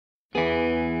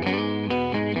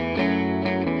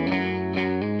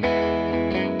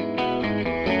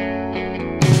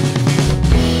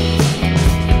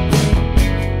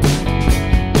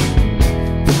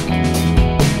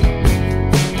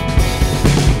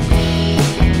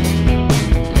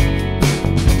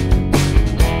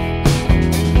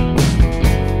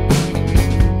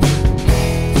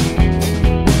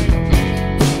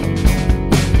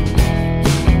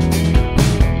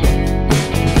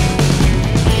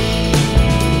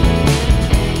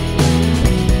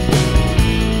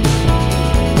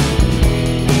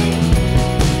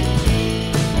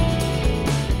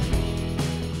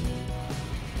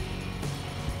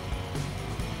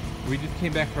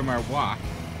from our walk,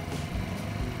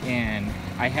 and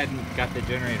I hadn't got the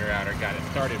generator out or got it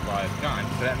started while I was gone.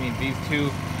 So that means these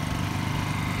two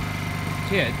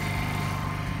kids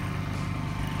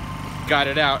got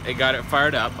it out, it got it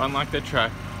fired up, unlocked the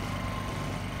truck,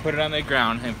 put it on the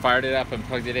ground, and fired it up and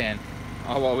plugged it in,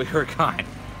 all while we were gone.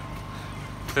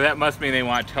 So that must mean they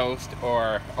want toast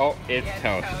or, oh, it's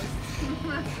toast.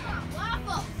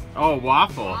 Waffles. Oh,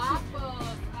 waffles. Waffles.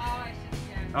 Oh, I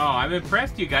should. Oh, I'm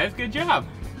impressed, you guys. Good job.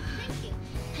 Thank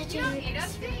you. You don't need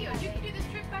us videos. You can do this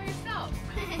trip by yourself.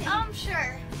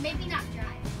 Sure. Maybe not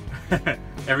drive.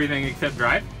 Everything except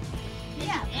drive?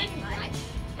 Yeah, pretty much.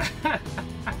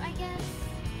 I guess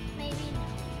maybe no.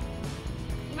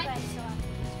 You might be so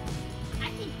I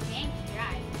think Dan can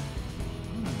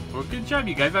drive. Well, good job,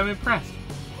 you guys. I'm impressed.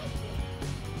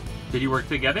 Did you work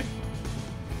together?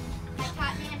 I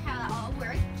taught Nan how it all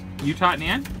worked. You taught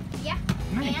Nan? Yeah.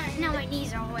 Nice. And now my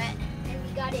knees are wet. And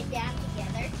we got it down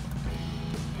together.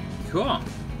 Cool.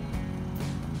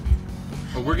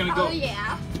 Well, we're gonna go. Oh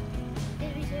yeah.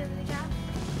 Did we do a good job?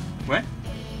 What?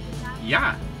 Did we do a good job?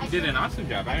 Yeah, you did an awesome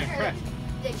job. I'm impressed.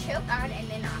 The choke on and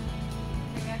then off.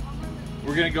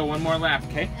 We're gonna go one more lap,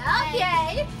 okay?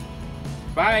 Okay.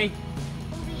 Bye.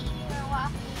 We'll be eating our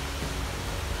waffles.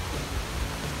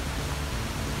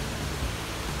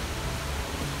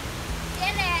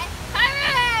 Did it!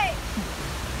 Hurry!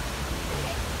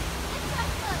 This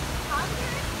one's the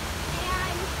longer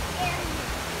and scarier.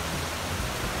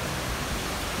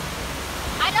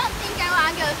 I don't think I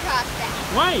want to go across that.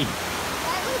 Why?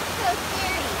 That looks so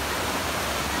scary.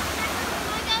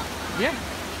 Want to go? Yeah.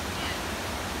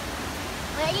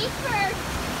 Ladies first.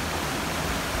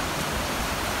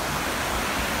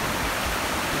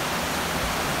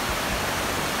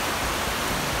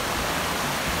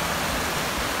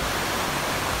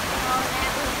 Oh,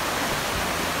 that was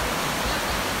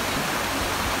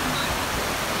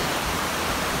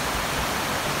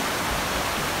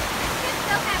I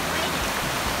still have weight.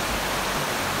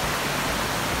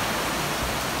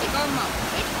 It's almost.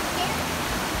 It's scary.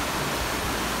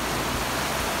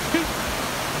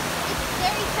 It's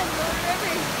scary because the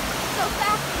river is so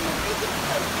fast and the bridge is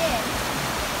so thin.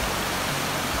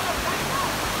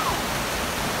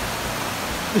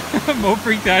 Mo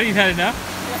freaked out. He's had enough.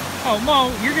 Oh,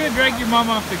 Mo, you're gonna drag your mom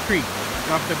off the creek,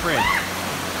 off the bridge.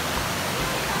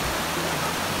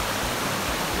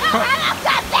 No, I don't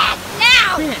got that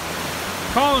now! Sit.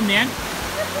 Call him, Nan.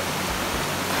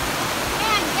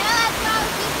 Man, get as low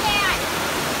as you can.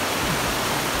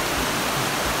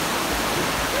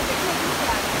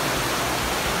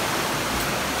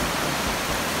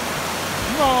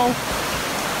 Mo.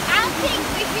 I don't think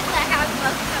we should let our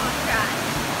boat go across.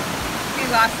 He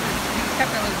lost his, he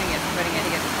kept on losing it, but he had to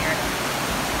get scared.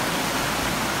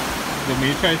 You want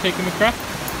me to try to take him across?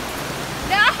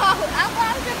 No, I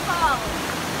want to fall.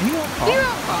 He won't fall. He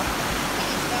won't fall.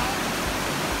 Please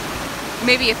don't.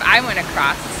 Maybe if I went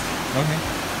across. Okay.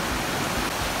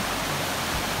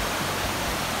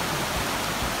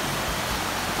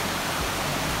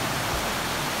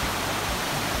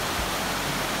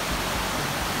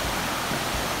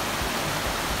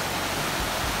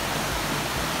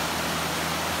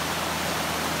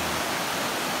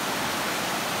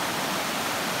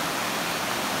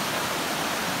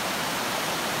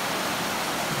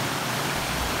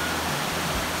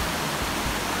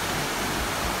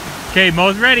 Okay,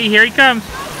 Mo's ready. Here he comes.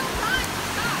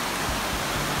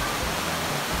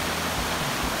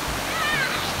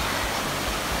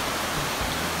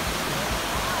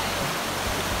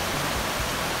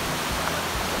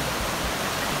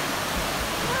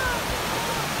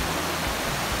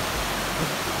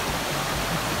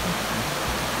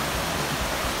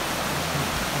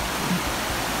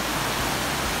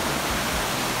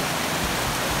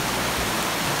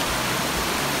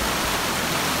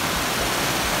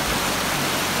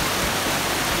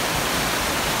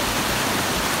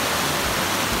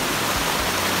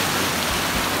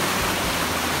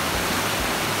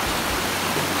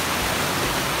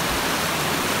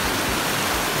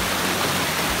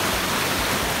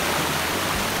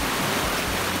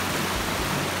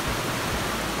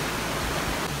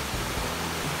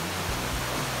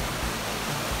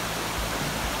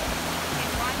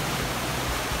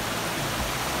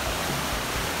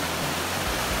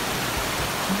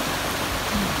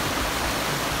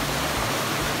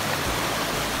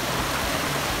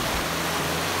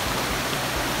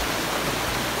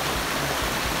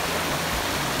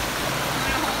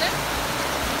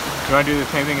 You want to do the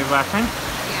same thing as last time?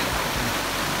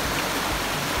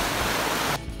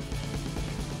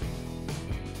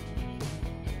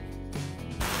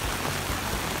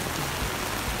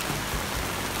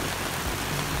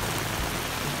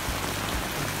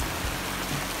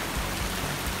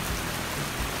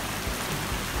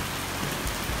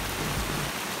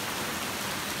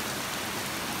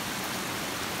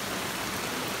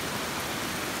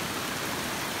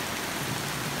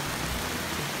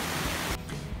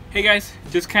 Hey guys,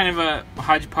 just kind of a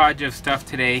hodgepodge of stuff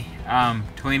today.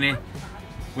 Talina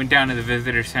went down to the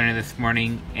visitor center this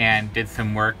morning and did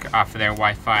some work off of their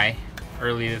Wi-Fi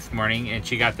early this morning, and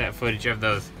she got that footage of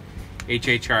those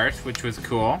HHRs, which was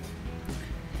cool.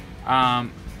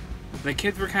 The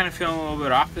kids were kind of feeling a little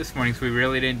bit off this morning, so we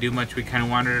really didn't do much. We kind of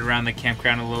wandered around the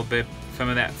campground a little bit. Some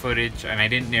of that footage, and I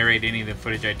didn't narrate any of the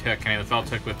footage I took, and it was all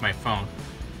took with my phone.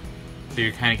 So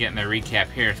you're kind of getting the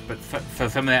recap here. But so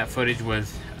some of that footage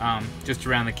was just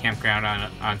around the campground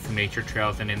on some nature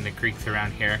trails and in the creeks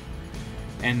around here.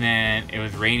 And then it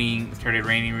was raining, started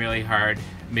raining really hard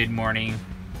mid-morning.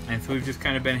 And so we've just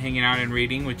kind of been hanging out and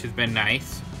reading, which has been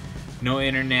nice. No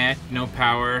internet, no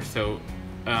power, so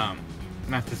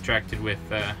not distracted with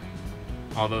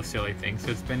all those silly things.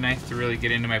 So it's been nice to really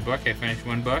get into my book. I finished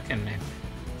one book and I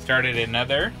started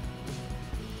another,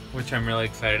 which I'm really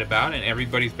excited about, and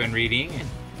everybody's been reading, and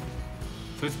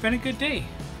so it's been a good day.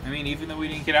 I mean, even though we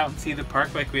didn't get out and see the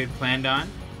park like we had planned on,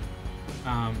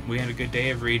 we had a good day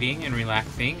of reading and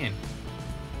relaxing,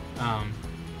 and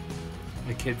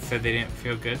the kids said they didn't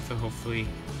feel good, so hopefully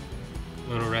a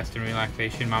little rest and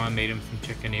relaxation. Mama made them some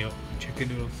chicken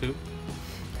noodle soup.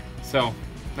 So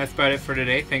that's about it for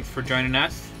today. Thanks for joining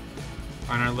us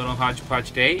on our little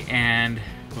hodgepodge day, and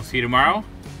we'll see you tomorrow,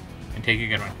 and take a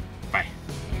good one.